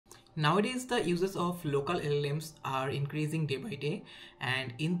Nowadays, the uses of local LLMs are increasing day by day,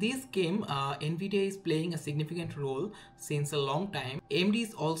 and in this game, NVIDIA is playing a significant role since a long time. AMD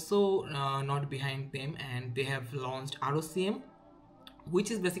is also not behind them, and they have launched ROCm,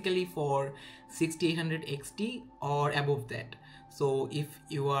 which is basically for 6800 XT or above that. So if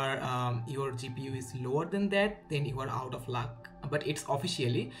you are your GPU is lower than that, then you are out of luck. But it's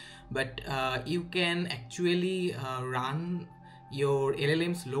officially, but you can actually run your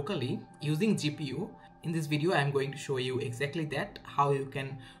LLMs locally using GPU. In this video, I'm going to show you exactly that, how you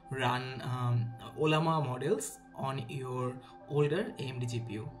can run Ollama models on your older AMD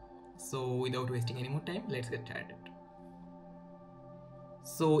GPU. So without wasting any more time, let's get started.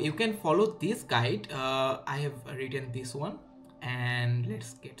 So you can follow this guide. I have written this one, and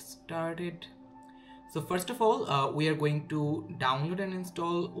let's get started. So first of all, we are going to download and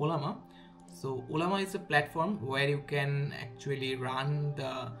install Ollama. So Ollama is a platform where you can actually run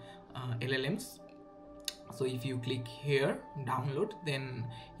the LLMs. So if you click here, download, then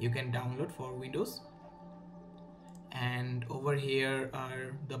you can download for Windows. And over here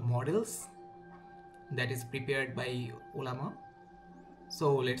are the models that is prepared by Ollama.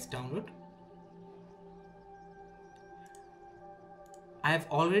 So let's download. I have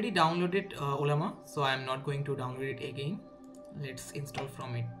already downloaded Ollama, so I am not going to download it again. Let's install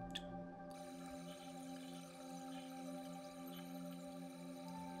from it.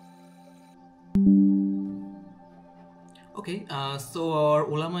 Okay, so our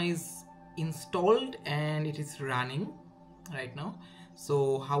Ollama is installed and it is running right now.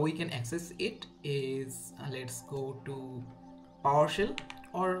 So how we can access it is, let's go to PowerShell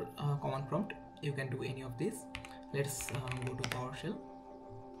or command prompt. You can do any of these. Let's go to PowerShell,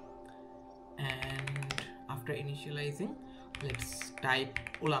 and after initializing, let's type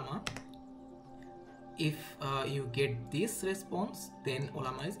Ollama. If you get this response, then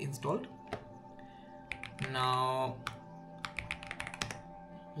Ollama is installed. Now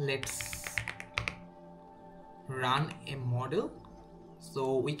let's run a model.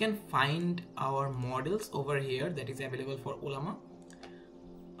 So we can find our models over here that is available for Ollama.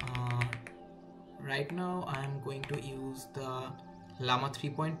 Right now I'm going to use the Llama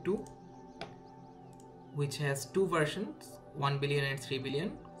 3.2, which has two versions, 1 billion and 3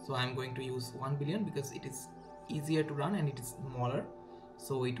 billion. So I'm going to use 1 billion because it is easier to run and it is smaller,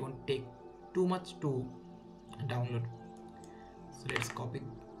 so it won't take too much to download. So let's copy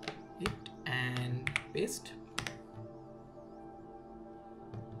it and paste.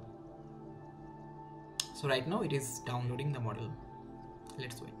 So right now it is downloading the model.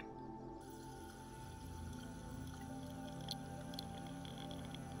 Let's wait.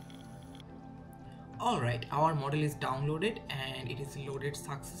 Alright, our model is downloaded and it is loaded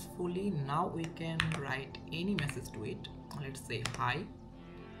successfully. Now we can write any message to it. Let's say hi,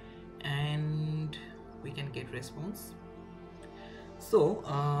 and we can get response. So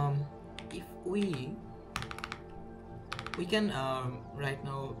if we can right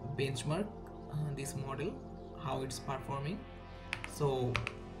now benchmark this model, how it's performing. So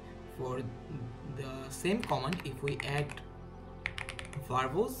for the same command, if we add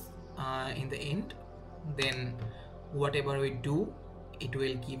verbose in the end, then whatever we do, it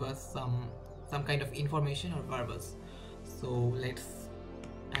will give us some kind of information or verbose. So let's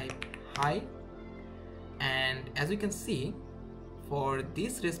type hi, and as you can see, for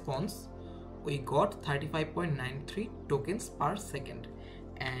this response we got 35.93 tokens per second.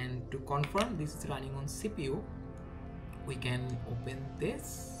 And to confirm this is running on CPU, we can open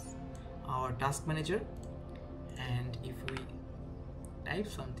this, our task manager, and if we type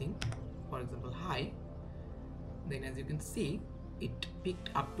something, for example hi, then as you can see it picked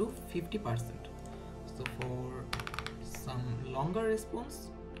up to 50%. So for some longer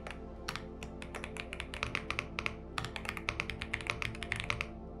response,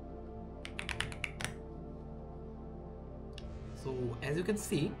 so as you can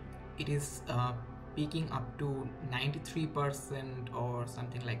see, it is peaking up to 93% or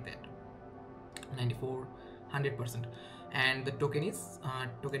something like that, 94, 100%, and the token is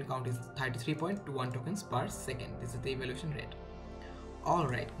token count is 33.21 tokens per second. This is the evaluation rate. All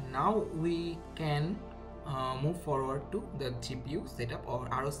right, now we can move forward to the GPU setup or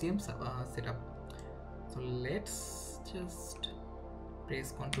ROCm setup. So let's just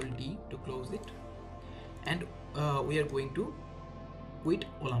press Ctrl D to close it, and we are going to quit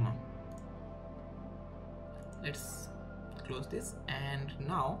Ollama. Let's close this, and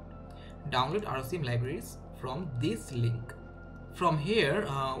now download ROCm libraries from this link. From here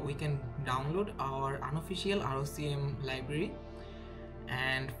we can download our unofficial ROCm library,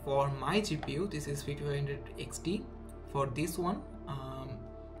 and for my GPU this is 5500 XT. For this one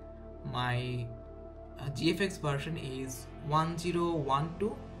my GFX version is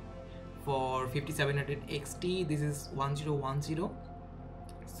 1012. For 5700 XT this is 1010.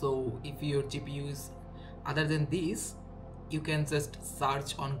 So if your GPU is other than this, you can just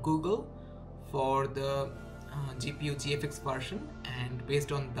search on Google for the GPU GFX version, and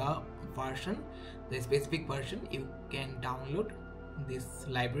based on the version, the specific version, you can download this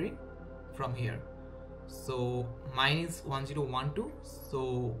library from here. So mine is 1012,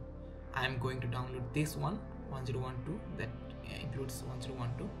 so I am going to download this one, 1012, that includes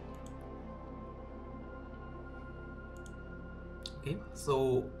 1012. Okay,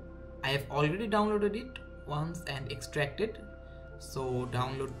 so I have already downloaded it once and extracted. So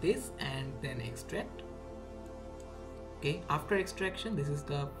download this and then extract. Okay, after extraction, this is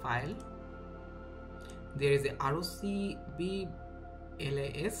the file. There is a ROCm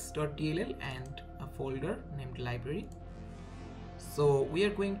las.dll and a folder named library. So we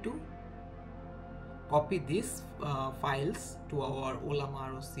are going to copy these files to our Ollama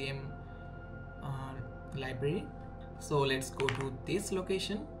ROCm library. So let's go to this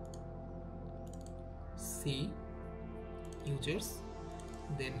location, C, users,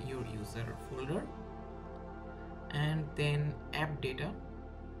 then your user folder, and then app data.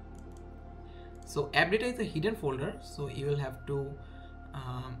 So app data is a hidden folder, so you will have to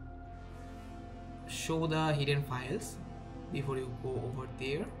show the hidden files before you go over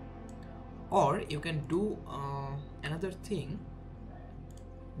there. Or you can do another thing,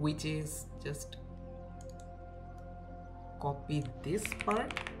 which is just copy this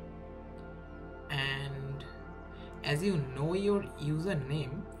part, and as you know your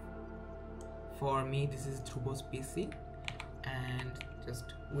username, for me this is Dhruvo's PC, and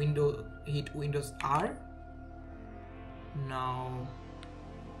just hit Windows R. Now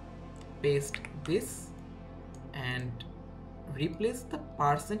paste this and replace the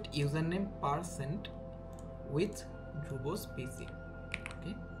 %username % with Dhruvo's PC.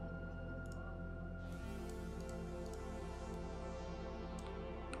 Okay.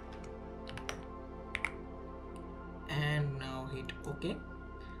 And now hit OK.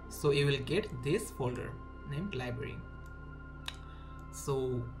 So you will get this folder named library.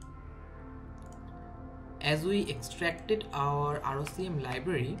 So as we extracted our ROCm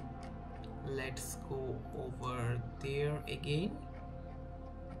library, let's go over there again.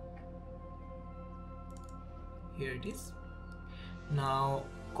 Here it is. Now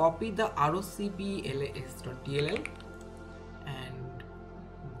copy the ROCm las.dll and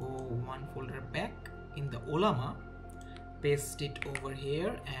go one folder back in the Ollama, paste it over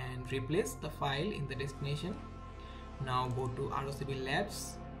here and replace the file in the destination. Now go to ROCm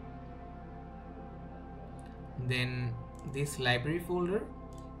labs, then this library folder.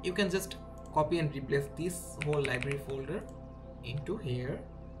 You can just copy and replace this whole library folder into here,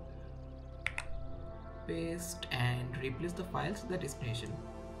 paste and replace the files to the destination.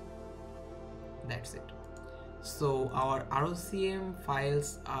 That's it. So our ROCm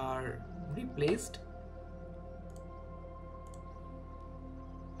files are replaced.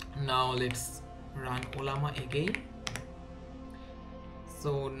 Now let's run Ollama again.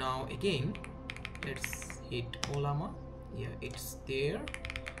 So now again let's hit Ollama. Yeah, it's there.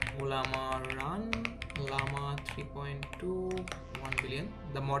 Ollama run Llama 3.2 1 billion,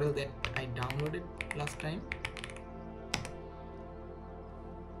 the model that I downloaded last time.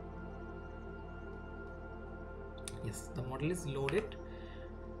 Yes, the model is loaded.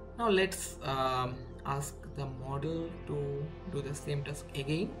 Now let's ask the model to do the same task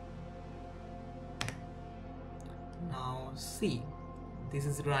again. Now see, this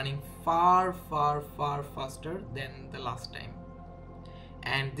is running far faster than the last time,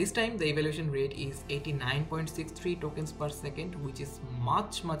 and this time the evaluation rate is 89.63 tokens per second, which is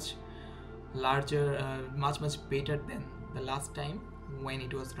much larger, much better than the last time when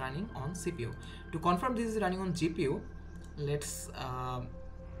it was running on CPU. To confirm this is running on GPU, let's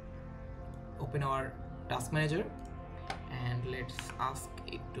open our task manager and let's ask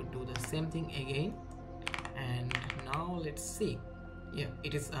it to do the same thing again. And now let's see. Yeah,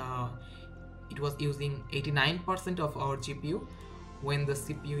 it was using 89% of our GPU when the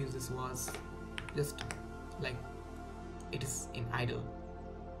CPU uses was just like it is in idle,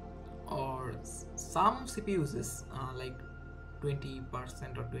 or some CPU uses like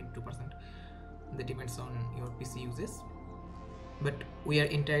 20% or 22%. That depends on your PC uses, but we are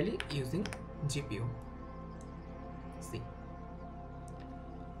entirely using GPU. See,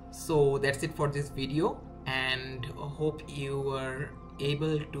 so that's it for this video, and hope you were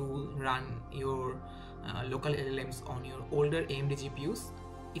able to run your local LLMs on your older AMD GPUs.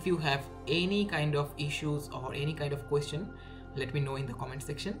 If you have any kind of issues or any kind of question, let me know in the comment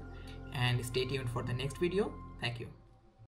section, and stay tuned for the next video. Thank you.